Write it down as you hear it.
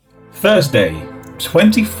Thursday,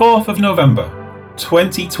 24th of November,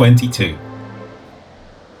 2022.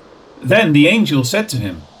 Then the angel said to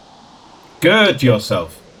him, "Gird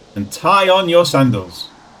yourself and tie on your sandals."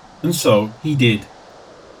 And so he did.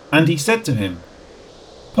 And he said to him,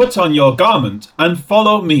 "Put on your garment and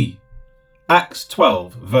follow me." Acts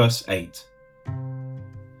 12, verse 8.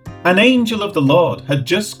 An angel of the Lord had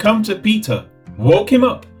just come to Peter, woke him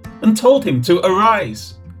up, and told him to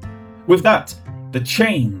arise. With that, the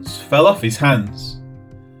chains fell off his hands.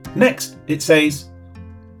 Next, it says,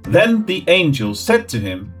 "Then the angel said to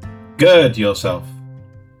him, gird yourself."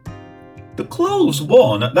 The clothes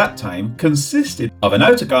worn at that time consisted of an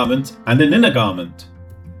outer garment and an inner garment.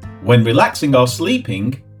 When relaxing or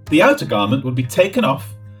sleeping, the outer garment would be taken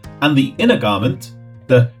off, and the inner garment,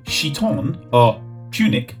 the chiton or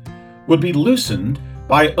tunic, would be loosened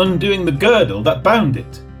by undoing the girdle that bound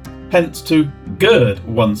it. Hence, to gird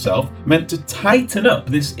oneself meant to tighten up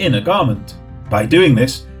this inner garment. By doing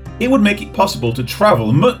this, it would make it possible to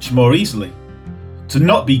travel much more easily. To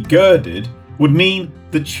not be girded would mean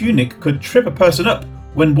the tunic could trip a person up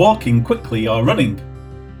when walking quickly or running.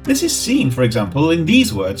 This is seen, for example, in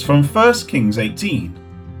these words from 1 Kings 18.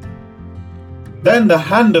 Then the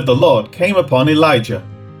hand of the Lord came upon Elijah,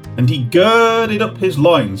 and he girded up his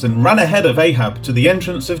loins and ran ahead of Ahab to the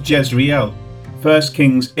entrance of Jezreel. 1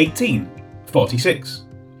 Kings 18:46.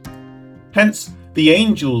 Hence, the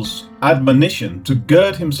angel's admonition to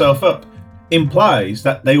gird himself up implies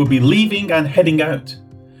that they would be leaving and heading out.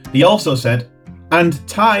 He also said, "And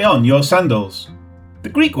tie on your sandals." The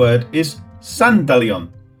Greek word is sandalion.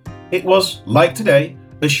 It was, like today,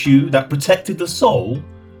 a shoe that protected the sole,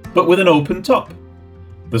 but with an open top.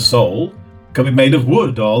 The sole could be made of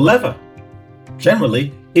wood or leather.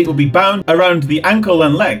 Generally, it would be bound around the ankle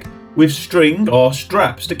and leg with string or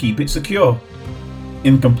straps to keep it secure.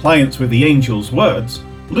 In compliance with the angel's words,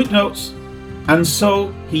 Luke notes, "And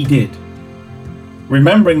so he did."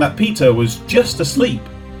 Remembering that Peter was just asleep,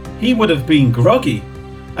 he would have been groggy,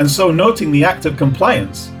 and so noting the act of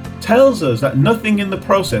compliance tells us that nothing in the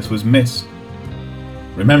process was missed.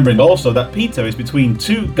 Remembering also that Peter is between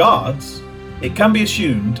two guards, it can be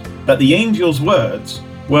assumed that the angel's words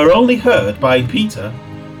were only heard by Peter,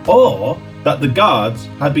 or that the guards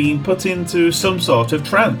had been put into some sort of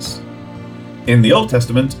trance. In the Old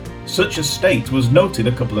Testament, such a state was noted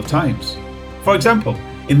a couple of times. For example,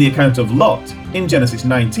 in the account of Lot in Genesis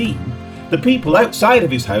 19, the people outside of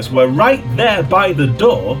his house were right there by the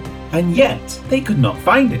door, and yet they could not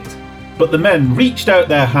find it. But the men reached out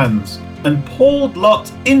their hands and pulled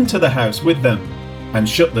Lot into the house with them and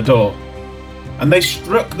shut the door. And they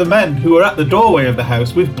struck the men who were at the doorway of the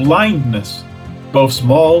house with blindness, both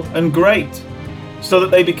small and great, so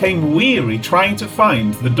that they became weary trying to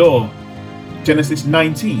find the door. Genesis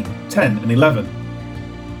 19:10 and 11.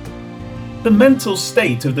 The mental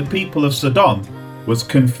state of the people of Sodom was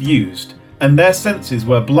confused, and their senses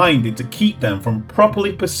were blinded to keep them from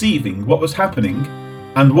properly perceiving what was happening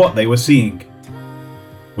and what they were seeing.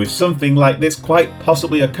 With something like this quite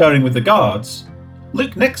possibly occurring with the guards,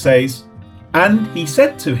 Luke next says, "And he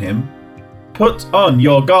said to him, put on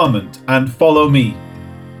your garment and follow me."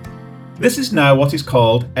 This is now what is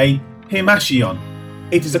called a himashion.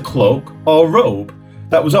 It is a cloak or robe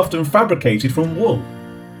that was often fabricated from wool.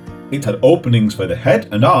 It had openings for the head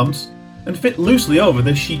and arms and fit loosely over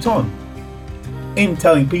the chiton. In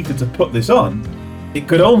telling Peter to put this on, it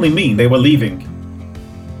could only mean they were leaving.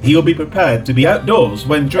 He will be prepared to be outdoors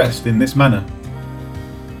when dressed in this manner.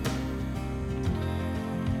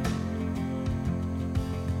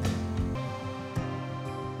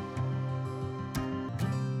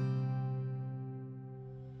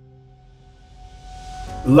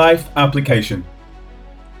 Life application.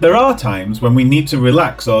 There are times when we need to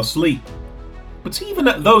relax or sleep, but even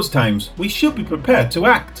at those times we should be prepared to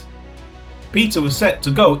act. Peter was set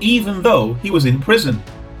to go even though he was in prison.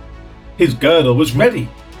 His girdle was ready,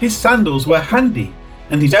 his sandals were handy,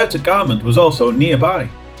 and his outer garment was also nearby.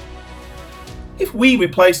 If we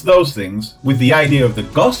replace those things with the idea of the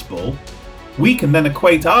gospel, we can then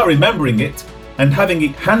equate our remembering it and having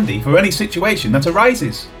it handy for any situation that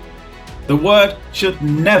arises. The word should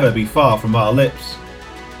never be far from our lips,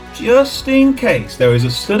 just in case there is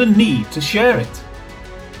a sudden need to share it.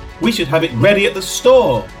 We should have it ready at the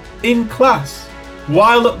store, in class,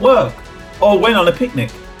 while at work, or when on a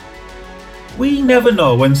picnic. We never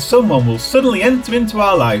know when someone will suddenly enter into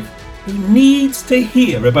our life who needs to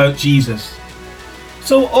hear about Jesus.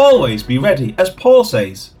 So always be ready, as Paul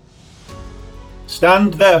says.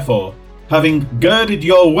 "Stand therefore, having girded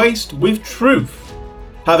your waist with truth,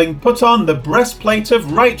 having put on the breastplate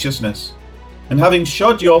of righteousness, and having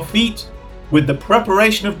shod your feet with the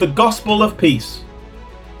preparation of the gospel of peace.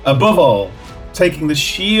 Above all, taking the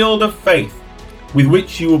shield of faith, with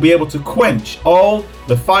which you will be able to quench all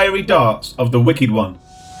the fiery darts of the wicked one.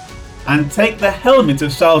 And take the helmet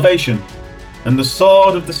of salvation and the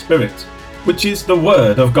sword of the Spirit, which is the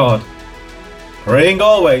word of God. Praying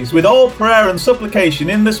always with all prayer and supplication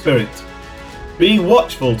in the Spirit, being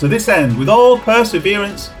watchful to this end with all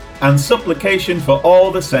perseverance and supplication for all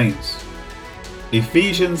the saints.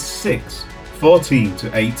 Ephesians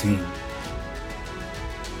 6:14-18.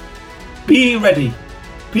 Be ready.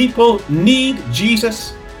 People need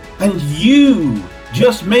Jesus, and you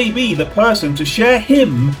just may be the person to share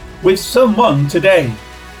him with someone today.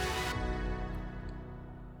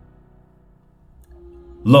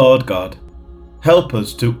 Lord God, help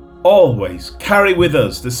us to always carry with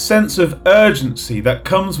us the sense of urgency that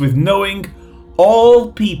comes with knowing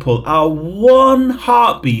all people are one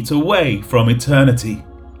heartbeat away from eternity.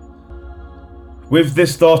 With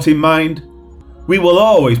this thought in mind, we will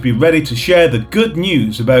always be ready to share the good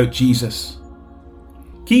news about Jesus.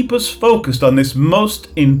 Keep us focused on this most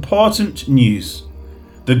important news,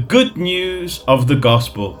 the good news of the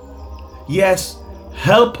gospel. Yes,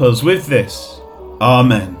 help us with this.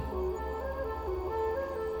 Amen.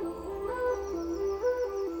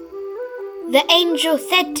 The angel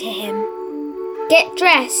said to him, "Get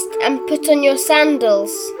dressed and put on your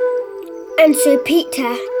sandals." And so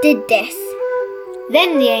Peter did this.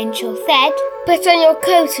 Then the angel said, "Put on your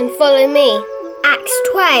coat and follow me." Acts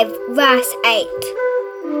 12, verse 8.